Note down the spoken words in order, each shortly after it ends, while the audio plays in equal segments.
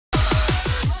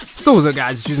So what's up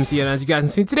guys, it's Choosing and as you guys can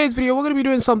see in today's video we're going to be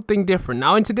doing something different.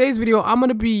 Now in today's video I'm going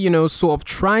to be, sort of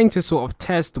trying to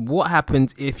test what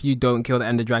happens if you don't kill the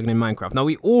Enderdragon in Minecraft. Now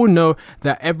we all know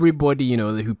that everybody,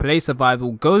 who plays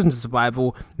survival goes into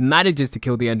survival, manages to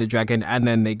kill the Enderdragon, and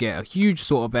then they get a huge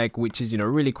sort of egg, which is,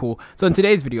 really cool. So in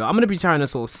today's video I'm going to be trying to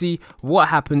sort of see what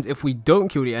happens if we don't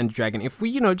kill the Enderdragon. If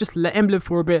we, just let him live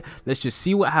for a bit, let's just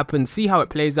see what happens, see how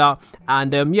it plays out,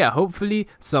 and yeah, hopefully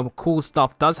some cool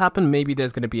stuff does happen. Maybe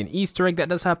there's going to be an Easter egg that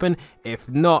does happen. If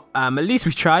not, at least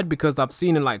we tried, because I've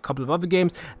seen in like a couple of other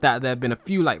games that there have been a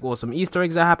few like awesome Easter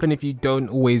eggs that happen if you don't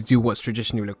always do what's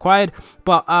traditionally required.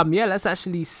 But yeah, let's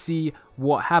actually see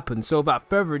what happens. So without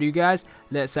further ado guys,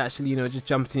 let's actually just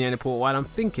jump into the ender portal. While I'm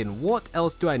thinking, what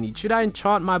else do I need? Should I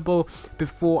enchant my bow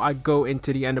before I go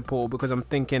into the ender portal? Because I'm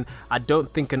thinking I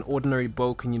don't think an ordinary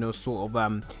bow can sort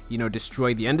of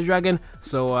destroy the Enderdragon.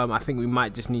 So I think we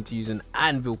might just need to use an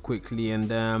anvil quickly.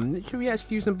 And should we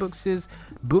actually use some boxes?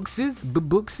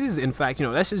 In fact,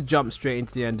 let's just jump straight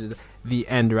into the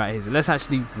end right here. So let's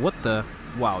actually,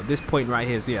 wow, this point right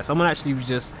here. So yeah, someone actually was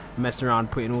just messing around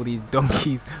putting all these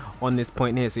donkeys on this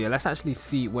point here. So yeah, let's actually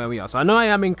see where we are. So I know I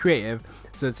am in creative,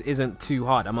 so it isn't too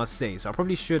hard, I must say. So I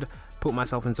probably should put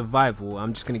myself in survival.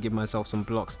 I'm just going to give myself some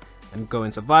blocks and go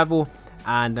in survival,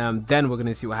 and then we're going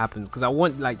to see what happens, because I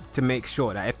want to make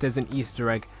sure that if there's an Easter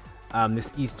egg,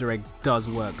 this Easter egg does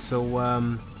work.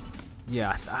 So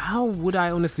yeah, how would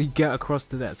I honestly get across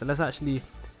to there? So let's actually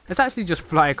just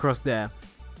fly across there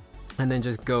and then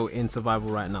just go in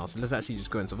survival right now. So let's actually just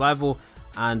go in survival,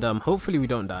 and hopefully we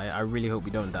don't die. I really hope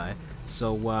we don't die.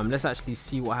 So let's actually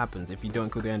see what happens if you don't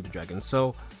kill the Enderdragon.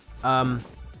 So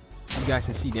you guys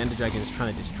can see the Enderdragon is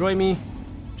trying to destroy me,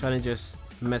 trying to just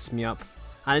mess me up,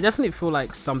 and I definitely feel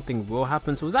like something will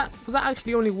happen. So was that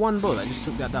actually only one bow that just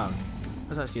took that down?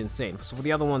 That's actually insane. So for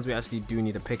the other ones we actually do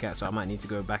need a pickaxe, so I might need to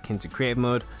go back into creative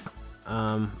mode.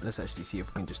 Let's actually see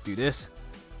if we can just do this.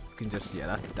 We can just,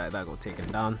 yeah, that got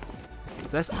taken down.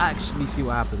 So let's actually see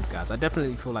what happens guys. I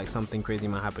definitely feel like something crazy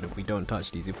might happen if we don't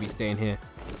touch these, if we stay in here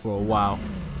for a while.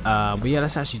 But yeah,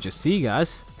 let's actually just see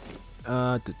guys.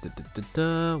 What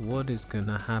is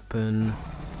gonna happen?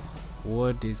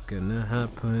 What is gonna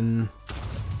happen?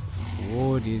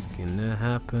 What is gonna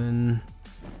happen?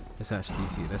 Let's actually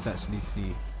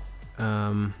see.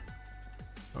 All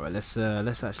right,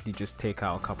 let's actually just take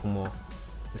out a couple more.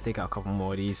 Let's take out a couple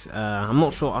more of these. I'm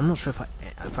not sure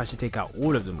if I should take out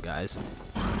all of them, guys.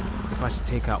 If I should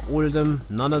take out all of them,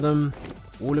 none of them,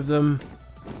 all of them,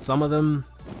 some of them.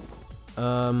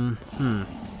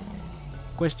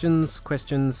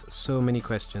 Questions, so many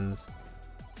questions.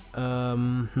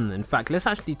 In fact, let's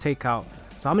actually take out.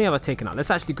 So how many have I taken out? Let's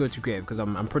actually go to creative, because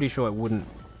I'm pretty sure it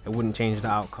wouldn't change the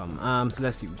outcome. So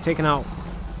let's see. We've taken out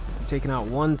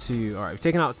 1, 2. All right, we've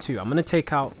taken out 2. I'm gonna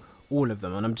take out all of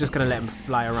them, and I'm just gonna let them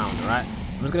fly around. All right,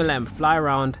 I'm just gonna let them fly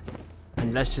around,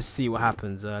 and let's just see what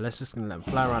happens. Let's just gonna let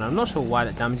them fly around. I'm not sure why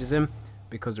that damages him,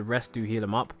 because the rest do heal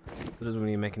him up. So it doesn't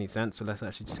really make any sense. So let's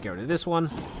actually just get rid of this one.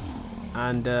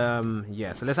 And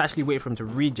yeah, so let's actually wait for him to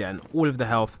regen all of the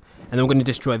health, and then we're gonna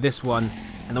destroy this one,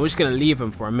 and then we're just gonna leave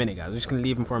him for a minute, guys. We're just gonna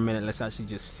leave him for a minute. Let's actually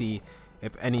just see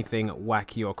if anything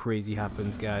wacky or crazy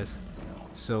happens, guys.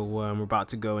 So we're about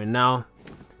to go in now.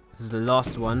 This is the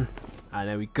last one, and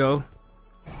there we go.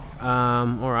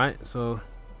 All right, so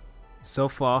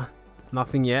far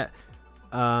nothing yet.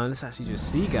 Let's actually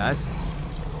just see, guys.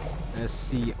 Let's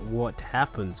see what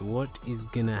happens. What is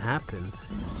gonna happen?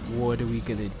 What are we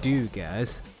gonna do,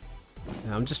 guys?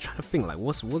 I'm just trying to think, like,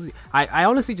 what's it? I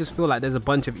honestly just feel like there's a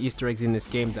bunch of Easter eggs in this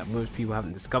game that most people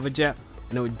haven't discovered yet,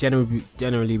 and it would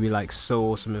generally be like so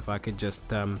awesome if I could just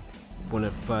one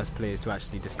of the first players to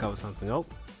actually discover something. Oh,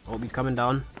 he's coming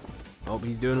down. Oh,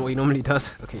 he's doing what he normally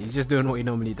does. Okay, he's just doing what he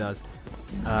normally does.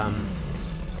 All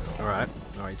right,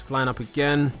 he's flying up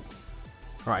again.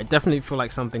 All right, I definitely feel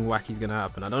like something wacky's gonna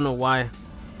happen. I don't know why,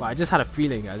 but I just had a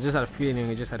feeling. I just had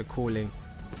a calling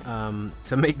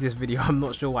to make this video. I'm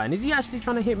not sure why. And is he actually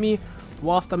trying to hit me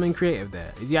whilst I'm in creative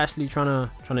there? Is he actually trying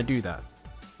to do that?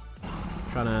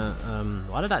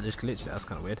 Why did that just glitch there? That's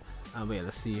kind of weird. But yeah,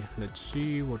 let's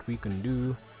see what we can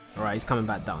do. All right, he's coming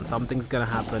back down. Something's gonna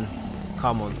happen.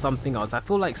 Come on, something else. I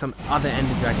feel like some other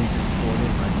Enderdragons just spawn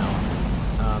in right now.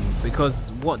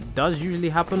 Because what does usually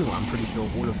happen, well, I'm pretty sure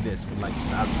all of this would like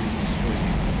just absolutely destroy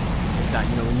you, is that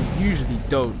when you usually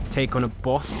don't take on a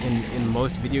boss in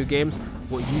most video games,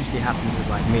 what usually happens is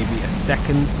like maybe a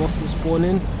second boss will spawn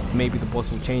in. Maybe the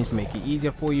boss will change to make it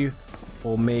easier for you,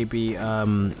 or maybe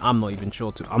I'm not even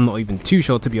too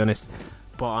sure, to be honest.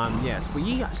 But yes, but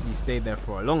he actually stayed there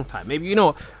for a long time. Maybe,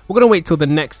 we're gonna wait till the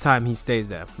next time he stays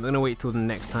there.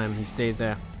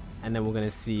 and then we're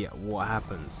gonna see what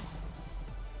happens.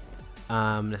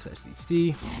 Let's actually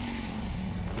see.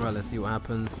 Alright, let's see what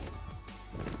happens.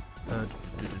 Alright.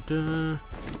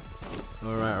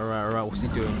 What's he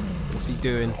doing? What's he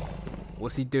doing?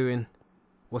 What's he doing?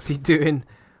 What's he doing?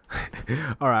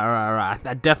 Alright.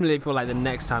 I definitely feel like the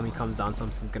next time he comes down,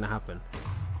 something's gonna happen.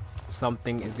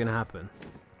 Something is gonna happen.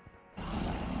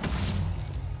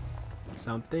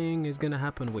 Something is gonna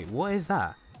happen. Wait, what is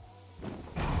that?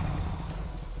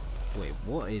 Wait,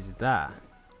 what is that?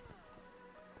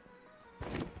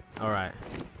 Alright.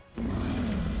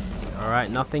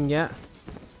 Alright, nothing yet.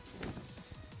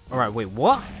 Alright, wait,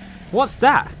 what? What's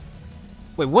that?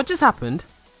 Wait, what just happened?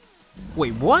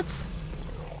 Wait, what?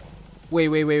 Wait.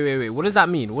 What does that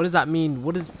mean? What does that mean?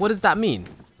 What does that mean?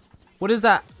 What is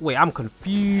that? Wait, I'm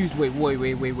confused.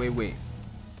 Wait.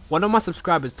 One of my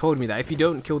subscribers told me that if you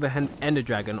don't kill the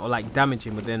Enderdragon or like damage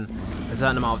him within a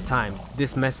certain amount of times,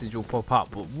 this message will pop up.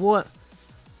 But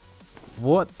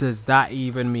what does that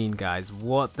even mean, guys?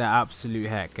 What the absolute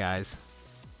heck, guys?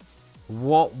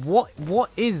 What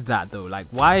is that though? Like,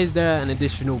 why is there an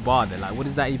additional bar there? Like, what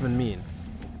does that even mean?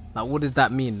 Like, what does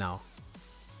that mean now?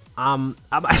 I'm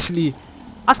actually,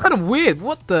 that's kind of weird.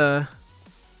 What the?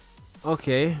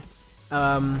 Okay.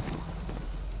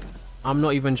 I'm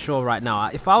not even sure right now.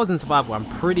 If I was in survival, I'm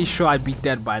pretty sure I'd be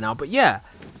dead by now. But yeah,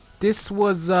 this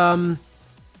was a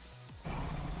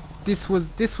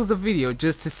video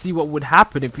just to see what would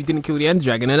happen if we didn't kill the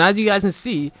Enderdragon. And as you guys can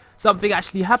see, something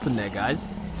actually happened there, guys.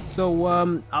 So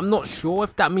I'm not sure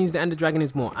if that means the Enderdragon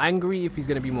is more angry, if he's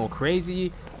gonna be more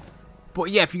crazy.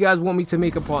 But yeah, if you guys want me to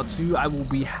make a part 2, I will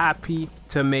be happy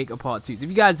to make a part 2. So if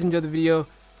you guys enjoyed the video,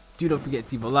 do not forget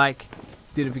to leave a like.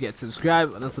 Do not forget to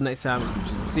subscribe. And until next time,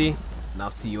 and I'll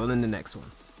see you all in the next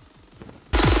one.